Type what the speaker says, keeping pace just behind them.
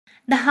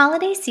The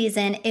holiday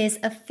season is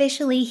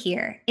officially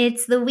here.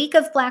 It's the week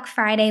of Black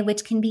Friday,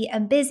 which can be a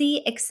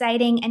busy,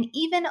 exciting, and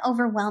even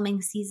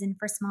overwhelming season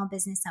for small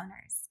business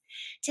owners.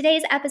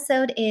 Today's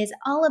episode is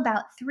all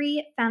about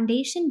 3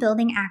 foundation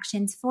building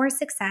actions for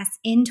success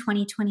in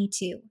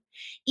 2022.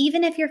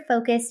 Even if you're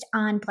focused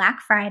on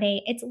Black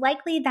Friday, it's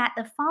likely that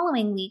the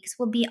following weeks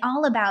will be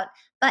all about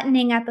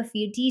buttoning up a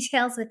few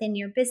details within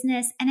your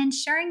business and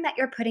ensuring that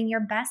you're putting your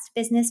best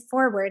business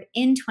forward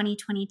in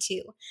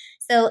 2022.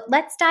 So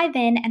let's dive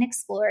in and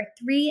explore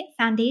 3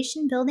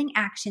 foundation building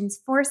actions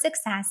for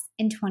success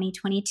in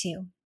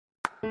 2022.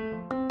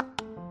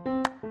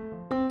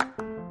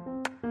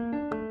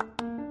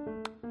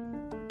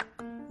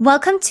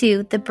 Welcome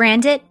to the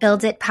Brand It,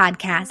 Build It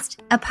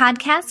podcast, a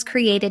podcast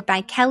created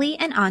by Kelly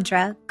and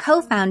Andra,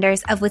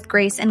 co-founders of With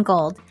Grace and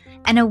Gold,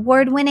 an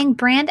award-winning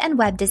brand and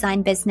web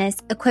design business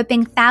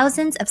equipping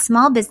thousands of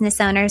small business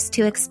owners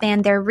to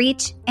expand their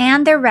reach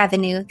and their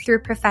revenue through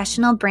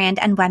professional brand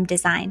and web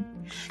design.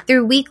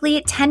 Through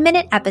weekly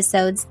 10-minute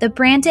episodes, the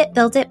Brand It,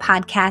 Build It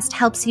podcast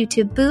helps you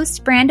to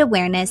boost brand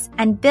awareness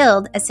and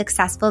build a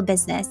successful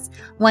business,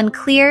 one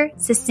clear,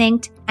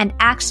 succinct, and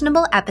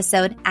actionable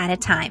episode at a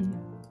time.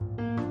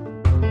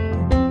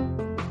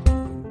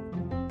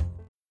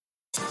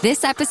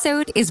 This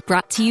episode is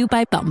brought to you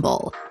by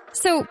Bumble.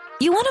 So,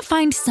 you want to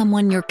find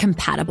someone you're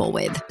compatible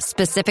with,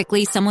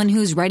 specifically someone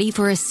who's ready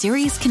for a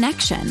serious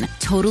connection,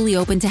 totally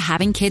open to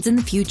having kids in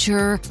the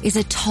future, is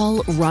a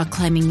tall,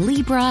 rock-climbing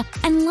Libra,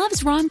 and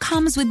loves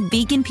rom-coms with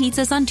vegan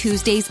pizzas on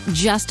Tuesdays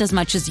just as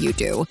much as you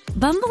do.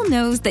 Bumble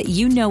knows that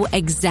you know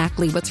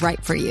exactly what's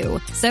right for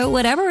you. So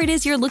whatever it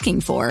is you're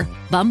looking for,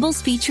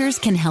 Bumble's features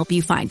can help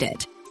you find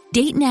it.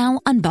 Date now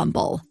on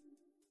Bumble.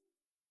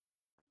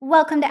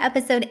 Welcome to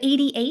episode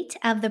 88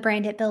 of the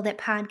Brand It, Build It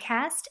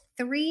podcast,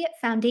 3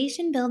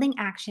 foundation building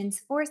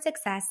actions for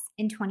success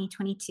in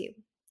 2022.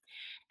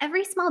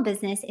 Every small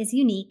business is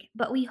unique,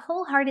 but we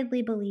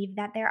wholeheartedly believe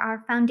that there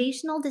are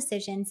foundational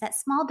decisions that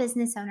small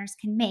business owners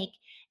can make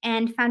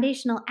and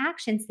foundational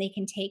actions they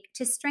can take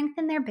to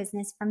strengthen their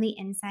business from the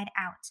inside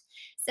out.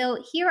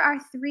 So here are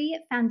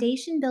 3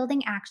 foundation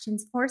building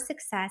actions for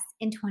success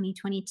in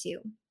 2022.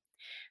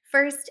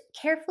 First,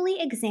 carefully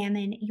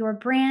examine your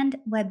brand,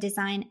 web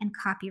design, and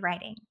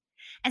copywriting.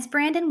 As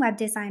brand and web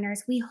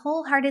designers, we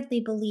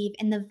wholeheartedly believe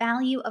in the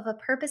value of a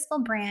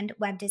purposeful brand,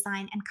 web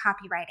design, and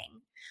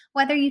copywriting.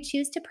 Whether you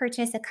choose to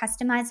purchase a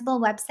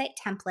customizable website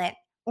template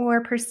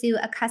or pursue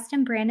a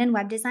custom brand and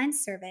web design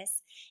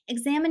service,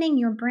 examining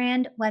your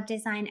brand, web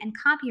design, and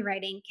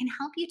copywriting can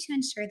help you to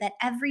ensure that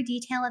every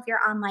detail of your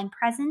online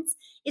presence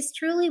is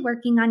truly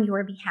working on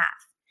your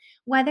behalf.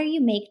 Whether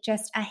you make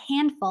just a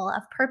handful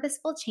of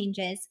purposeful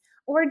changes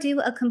or do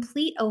a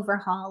complete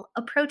overhaul,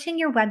 approaching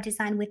your web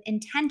design with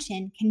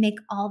intention can make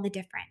all the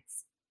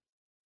difference.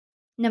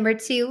 Number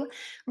 2,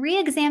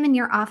 re-examine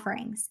your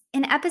offerings.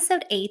 In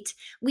episode 8,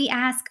 we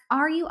ask,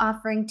 are you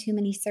offering too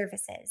many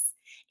services?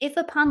 If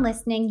upon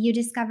listening, you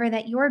discover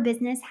that your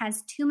business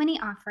has too many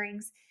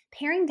offerings,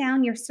 paring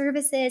down your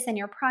services and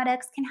your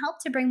products can help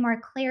to bring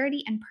more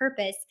clarity and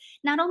purpose,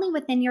 not only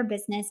within your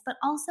business, but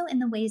also in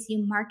the ways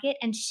you market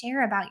and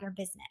share about your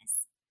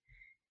business.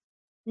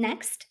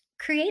 Next,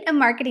 create a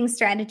marketing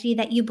strategy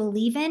that you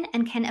believe in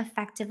and can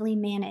effectively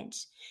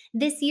manage.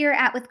 This year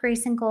at With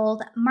Grace and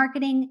Gold,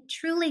 marketing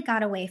truly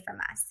got away from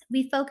us.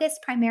 We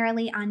focused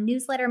primarily on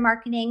newsletter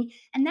marketing,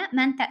 and that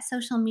meant that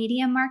social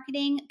media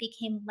marketing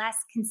became less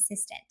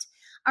consistent.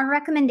 Our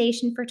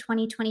recommendation for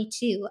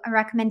 2022, a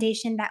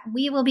recommendation that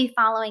we will be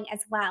following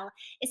as well,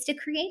 is to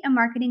create a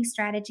marketing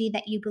strategy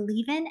that you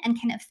believe in and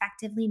can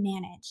effectively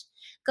manage.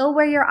 Go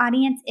where your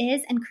audience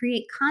is and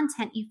create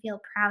content you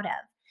feel proud of.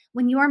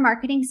 When your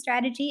marketing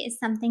strategy is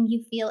something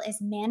you feel is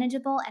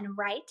manageable and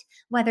right,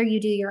 whether you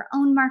do your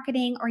own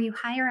marketing or you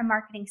hire a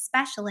marketing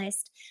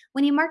specialist,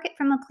 when you market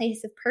from a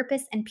place of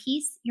purpose and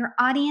peace, your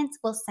audience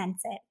will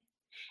sense it.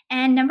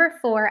 And number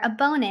 4, a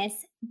bonus,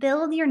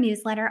 build your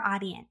newsletter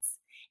audience.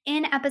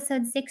 In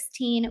episode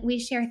 16, we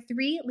share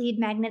 3 lead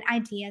magnet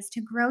ideas to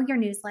grow your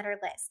newsletter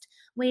list,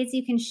 ways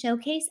you can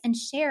showcase and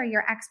share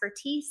your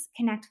expertise,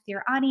 connect with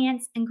your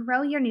audience, and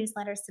grow your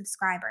newsletter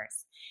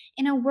subscribers.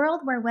 In a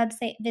world where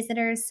website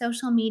visitors,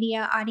 social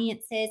media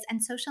audiences,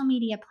 and social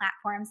media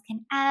platforms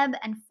can ebb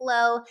and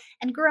flow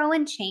and grow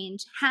and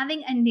change,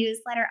 having a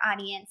newsletter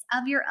audience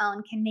of your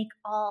own can make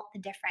all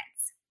the difference.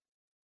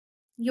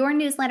 Your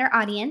newsletter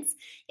audience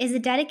is a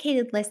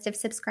dedicated list of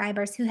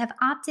subscribers who have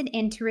opted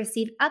in to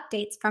receive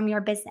updates from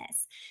your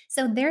business.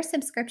 So their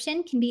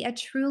subscription can be a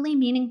truly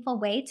meaningful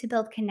way to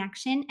build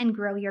connection and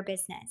grow your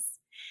business.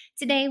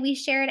 Today, we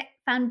shared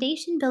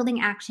foundation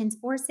building actions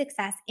for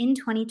success in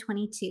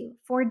 2022,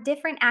 4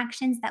 different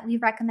actions that we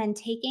recommend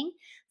taking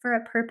for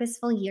a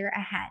purposeful year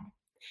ahead.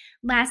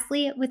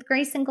 Lastly, With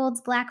Grace and Gold's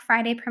Black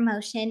Friday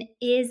promotion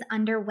is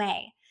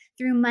underway.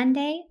 Through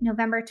Monday,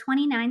 November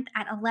 29th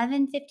at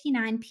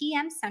 11:59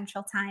 p.m.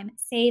 Central Time,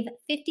 save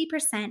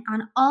 50%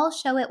 on all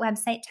Show It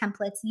website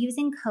templates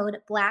using code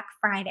Black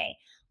Friday.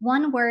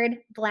 One word,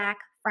 Black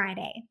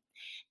Friday.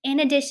 In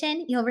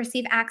addition, you'll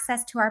receive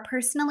access to our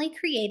personally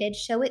created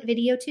Show It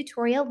video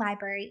tutorial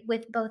library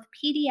with both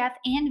PDF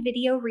and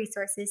video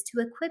resources to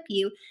equip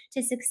you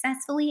to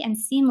successfully and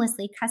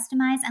seamlessly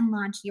customize and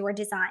launch your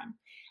design.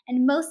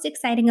 And most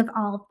exciting of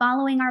all,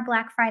 following our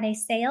Black Friday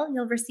sale,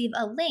 you'll receive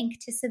a link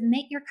to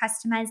submit your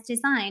customized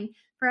design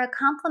for a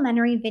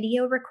complimentary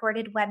video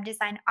recorded web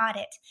design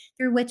audit,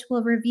 through which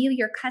we'll review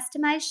your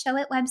customized Show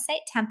It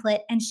website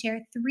template and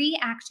share 3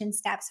 action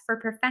steps for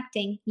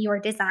perfecting your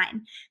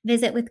design.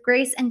 Visit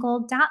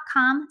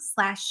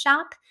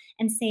withgraceandgold.com/shop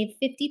and save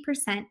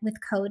 50% with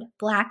code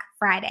Black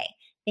Friday.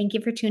 Thank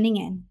you for tuning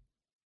in.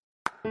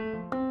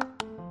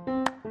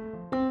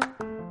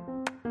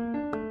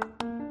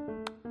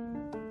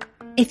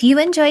 If you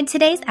enjoyed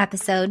today's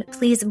episode,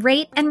 please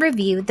rate and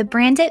review the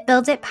Brand It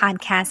Build It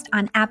podcast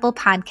on Apple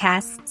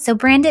Podcasts so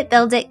Brand It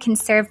Build It can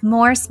serve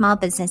more small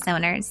business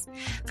owners.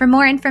 For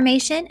more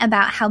information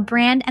about how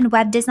brand and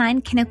web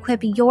design can equip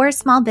your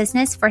small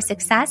business for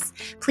success,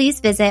 please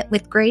visit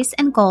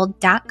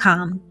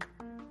withgraceandgold.com.